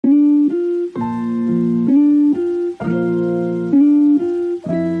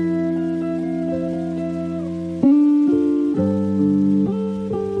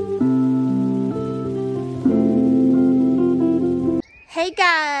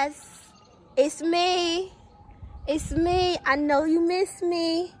guys, it's me. It's me. I know you miss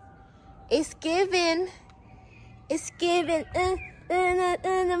me. It's giving. It's giving.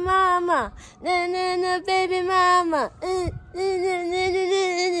 Mama. Baby mama.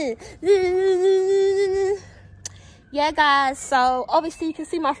 Yeah, guys. So obviously you can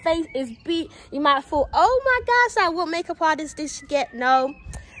see my face is beat. You might have thought, oh my gosh, like what makeup artist did she get? No.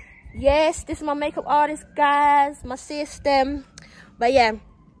 Yes, this is my makeup artist, guys. My system. But yeah.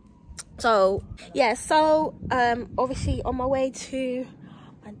 So obviously on my way to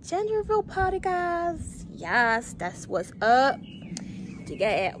my gender reveal party, guys. Yes, that's what's up. To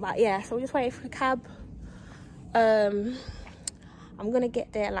get it. But yeah, so we're just waiting for the cab. I'm gonna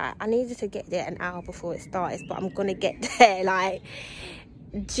get there, like, I needed to get there an hour before it started, but I'm gonna get there like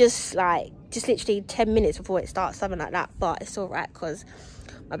just literally 10 minutes before it starts, something like that. But it's all right because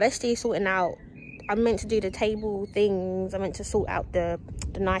my bestie is sorting out. I'm meant to do the table things. I meant to sort out the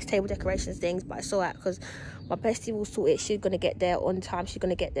nice table decorations things, but it's all right because my bestie will sort it. She's gonna get there on time. She's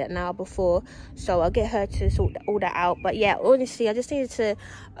gonna get there an hour before, so I'll get her to sort all that out. But yeah, honestly, I just needed to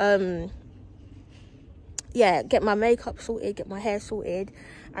yeah, get my makeup sorted, get my hair sorted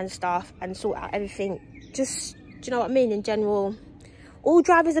and stuff, and sort out everything. Just, do you know what I mean? In general, all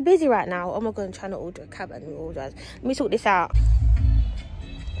drivers are busy right now. Oh my god, I'm trying to order a cab and all drivers. Let me sort this out.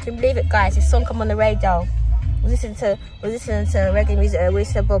 Can you believe it, guys? This song come on the radio. We're listening to reggae music. We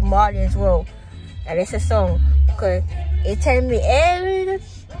listen to Bob Marley as well, and it's a song because it's telling me everything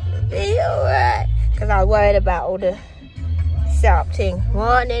will be alright. Because I was worried about all the setup thing.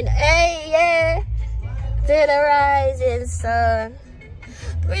 Morning, hey, yeah. To the rising sun,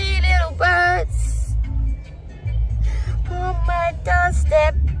 3 little birds on my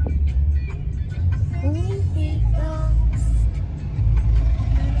doorstep.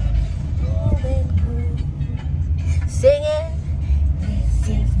 Singing, this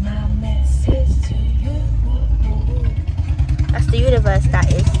is my message to you. That's the universe, that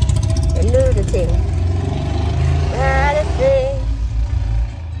is. They knew the thing. Not a thing.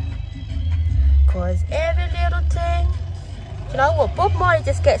 Cause every little thing, you know what, Bob Marley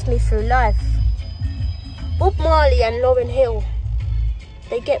just gets me through life. Bob Marley and Lauryn Hill,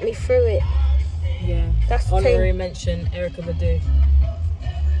 they get me through it. Yeah, that's the honorary thing. mention Erykah Badu.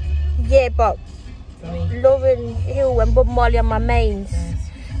 Yeah, but Lauryn Hill and Bob Marley are my mains. Yes.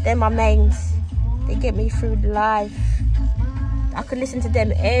 They're my mains. They get me through life. I could listen to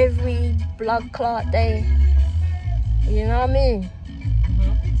them every blood clot day. You know what I mean?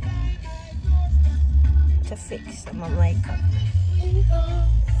 To fix my makeup.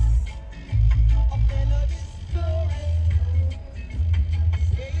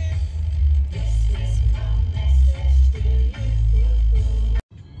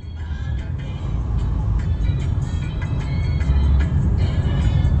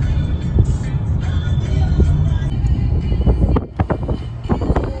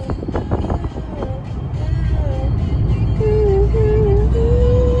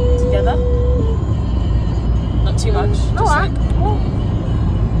 Too much. No,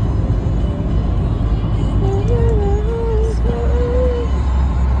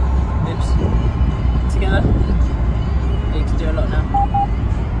 Lips together. You can do a lot now.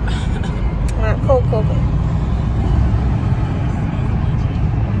 Alright, cool.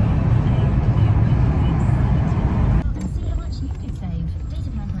 See how much you could save. Data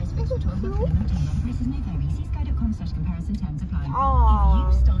plan price fixed for 12 months minimum term. Prices may vary. See sky.com/comparison terms apply. Oh,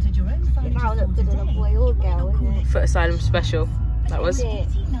 If you started your own furniture that look good on a boy or girl, isn't it? Foot Asylum special. That was.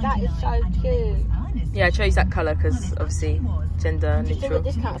 That is so cute. Yeah, I chose that colour because obviously gender Still got neutral.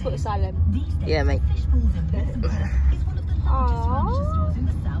 discount for Asylum. Yeah, mate. Aww.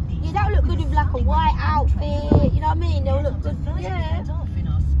 Yeah, that would look good with like a white outfit. You know what I mean? They'll look good. Yeah. In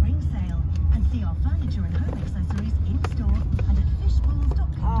our spring sale and see our furniture and home accessories in store and at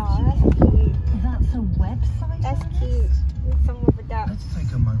fishballs.com. Oh, that's cute. That's a website. That's cute. Need someone with that. Let's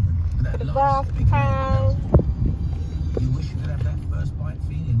take a moment for that The last bath big towel. You wish you could have that first bite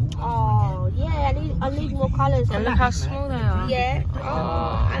feeling all over Oh, yeah. I need more colours. And look how small they are. Yeah.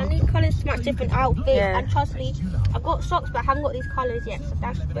 Oh, and I need colours to match different outfits. Yeah. And trust me, I've got socks, but I haven't got these colours yet, so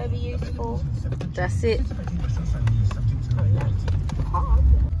that's very useful. That's it.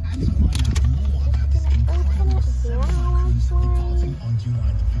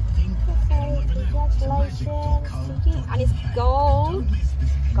 Congratulations. And it's gold.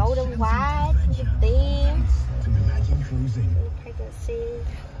 Gold and white. The theme. Pregnancy.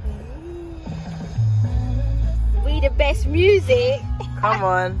 We the best music. Come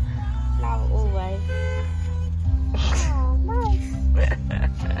on. Love always. Oh, nice.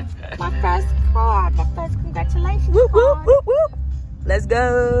 My first card. My first congratulations Whoop, whoop, card. whoop, whoop. Let's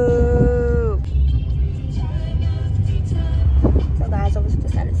go. So guys, obviously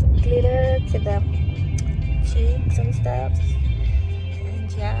just added some glitter to the cheeks and stuff.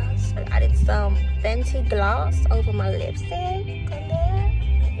 And yes, I added some Fenty gloss over my lipstick on there.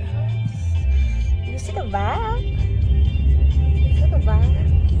 Yes. You see the vibe? You see the vibe?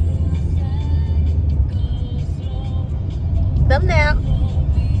 Thumbnail.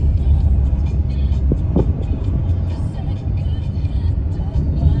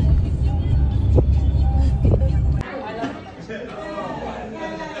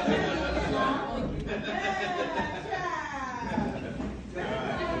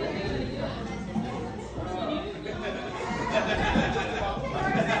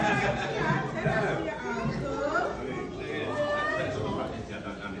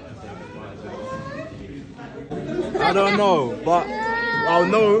 I don't know, but I'll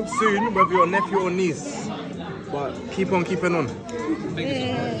know soon whether you're nephew or niece. But keep on keeping on.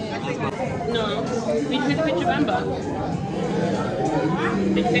 No. We take a picture of Amber.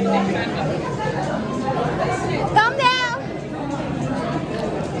 Take a picture of Amber. Thumbnail.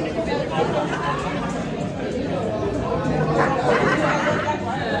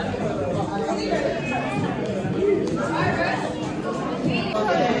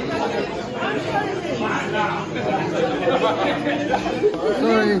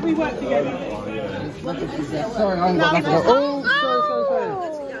 Sorry. We work together. Sorry, I ain't got nothing. Oh, sorry.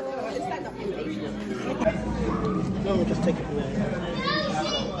 No, we'll just take it from there.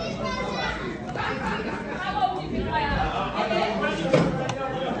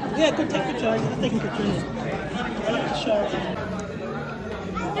 Yeah, good, take a picture. I'm taking a picture. I like to show.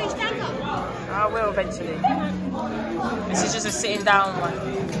 I will eventually. This is just a sitting down one.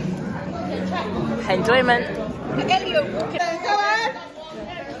 Enjoyment.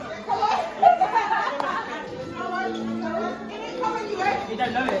 You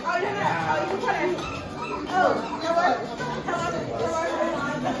don't know it.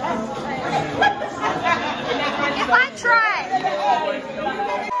 If I try.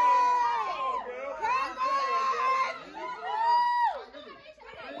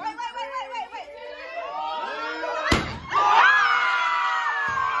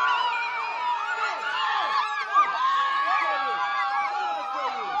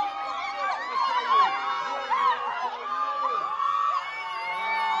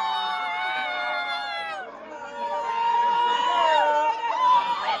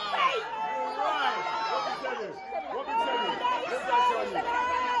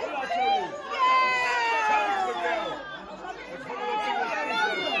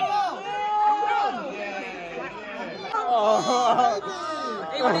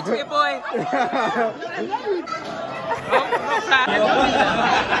 He wanted to be a boy. I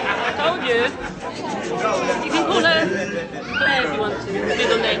told you. You can call her Claire if you want to.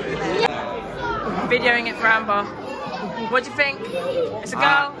 Middle name. Videoing it for Amber. What do you think? It's a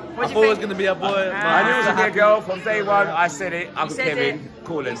girl? What do you think? I thought it was going to be a boy. I knew it was going to be a girl from day one. I said it. I'm Kevin.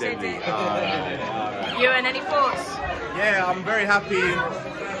 Cool and deadly. You and any thoughts? Yeah, I'm very happy.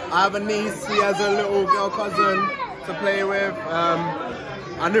 I have a niece. She has a little girl cousin to play with.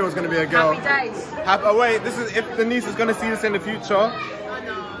 I knew it was going to be a girl. Happy days. Oh wait, this is if the niece is going to see this in the future.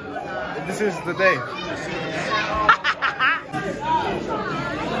 This is the day.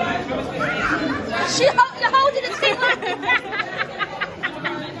 You're holding it too much.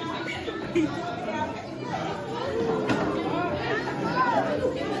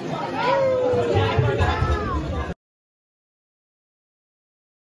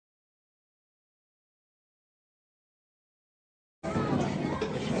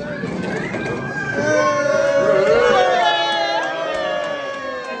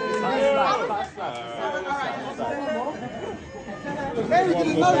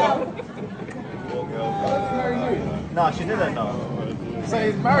 No, she didn't know. So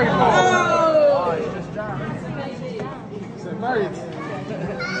he's married now. Oh, he's just jammed. So married.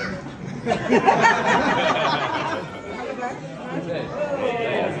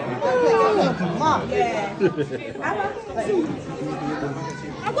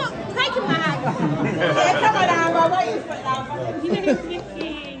 I've got cake in my hand. Yeah, come on, Amber. What are you putting out?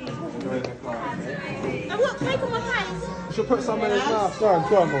 I've got cake on my face. You should put some in his mouth. Go on, Mom.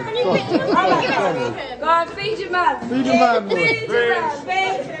 Go on. Go on, feed your man. Feed your man, Mom. Feed your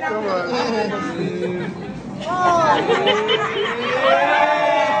man. Come on.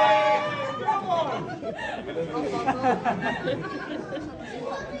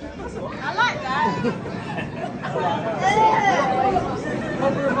 I like that.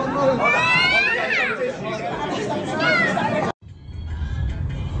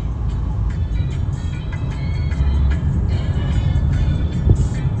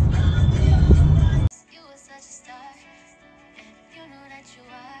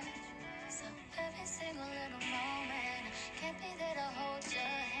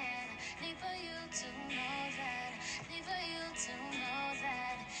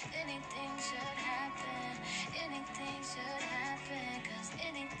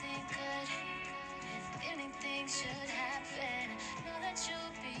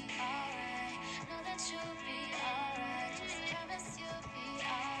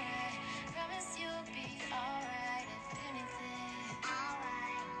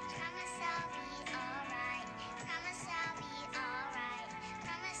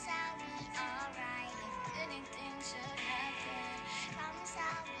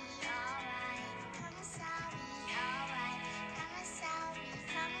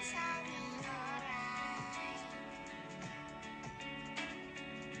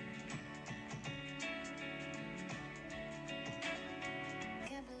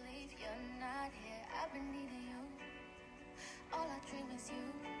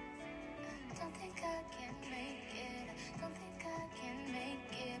 don't think I can make it. Don't think I can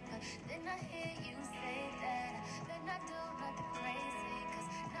make it. But then I hear you say that I do not